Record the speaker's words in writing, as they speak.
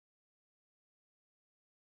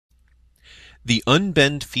The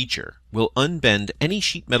Unbend feature will unbend any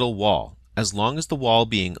sheet metal wall as long as the wall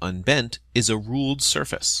being unbent is a ruled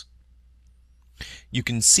surface. You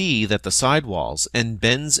can see that the sidewalls and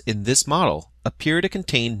bends in this model appear to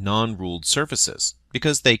contain non-ruled surfaces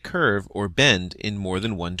because they curve or bend in more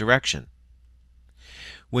than one direction.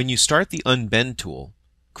 When you start the Unbend tool,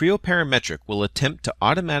 Creo Parametric will attempt to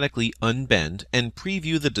automatically unbend and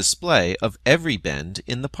preview the display of every bend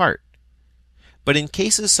in the part. But in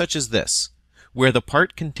cases such as this, where the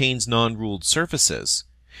part contains non-ruled surfaces,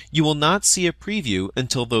 you will not see a preview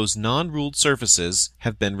until those non-ruled surfaces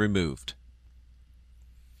have been removed.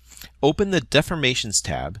 Open the Deformations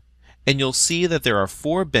tab, and you'll see that there are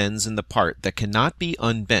 4 bends in the part that cannot be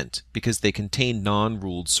unbent because they contain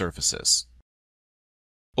non-ruled surfaces.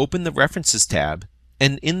 Open the References tab,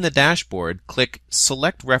 and in the dashboard click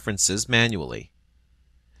Select References manually.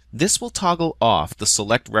 This will toggle off the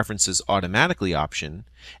Select References Automatically option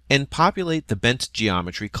and populate the bent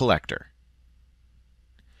geometry collector.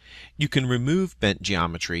 You can remove bent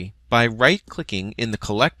geometry by right-clicking in the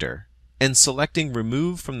collector and selecting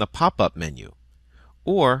Remove from the pop-up menu,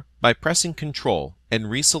 or by pressing Ctrl and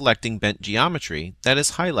reselecting bent geometry that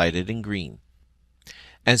is highlighted in green.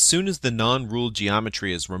 As soon as the non-ruled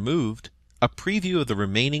geometry is removed, a preview of the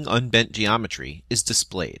remaining unbent geometry is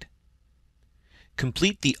displayed.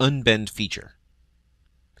 Complete the Unbend feature.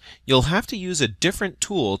 You'll have to use a different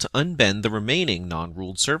tool to unbend the remaining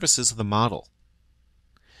non-ruled surfaces of the model.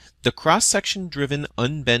 The cross-section driven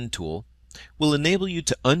Unbend tool will enable you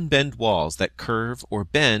to unbend walls that curve or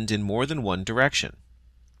bend in more than one direction.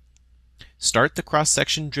 Start the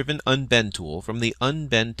cross-section driven Unbend tool from the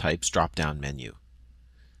Unbend Types drop-down menu.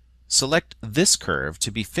 Select this curve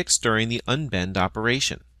to be fixed during the unbend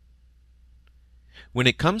operation. When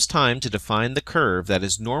it comes time to define the curve that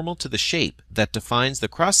is normal to the shape that defines the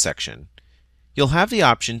cross-section, you'll have the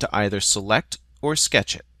option to either select or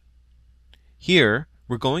sketch it. Here,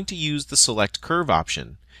 we're going to use the Select Curve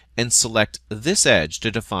option and select this edge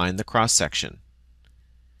to define the cross-section.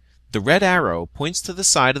 The red arrow points to the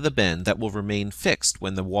side of the bend that will remain fixed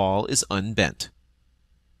when the wall is unbent.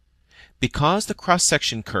 Because the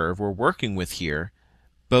cross-section curve we're working with here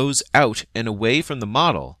bows out and away from the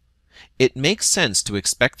model, it makes sense to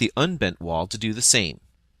expect the unbent wall to do the same.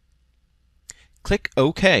 Click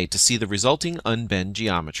OK to see the resulting unbend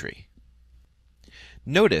geometry.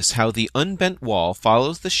 Notice how the unbent wall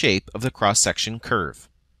follows the shape of the cross-section curve.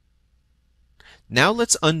 Now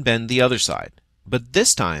let's unbend the other side, but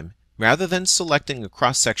this time, rather than selecting a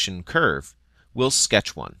cross-section curve, we'll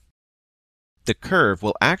sketch one. The curve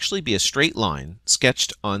will actually be a straight line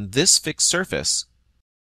sketched on this fixed surface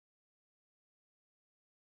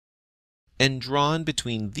and drawn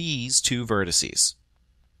between these 2 vertices.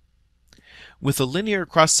 With a linear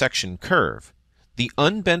cross-section curve, the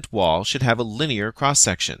unbent wall should have a linear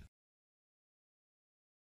cross-section.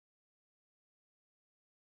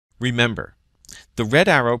 Remember, the red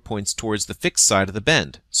arrow points towards the fixed side of the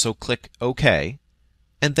bend, so click OK,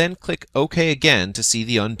 and then click OK again to see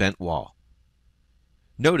the unbent wall.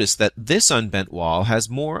 Notice that this unbent wall has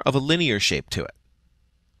more of a linear shape to it.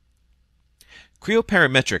 Creo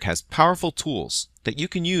Parametric has powerful tools that you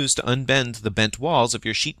can use to unbend the bent walls of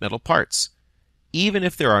your sheet metal parts, even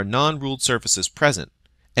if there are non-ruled surfaces present,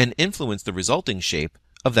 and influence the resulting shape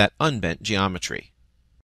of that unbent geometry.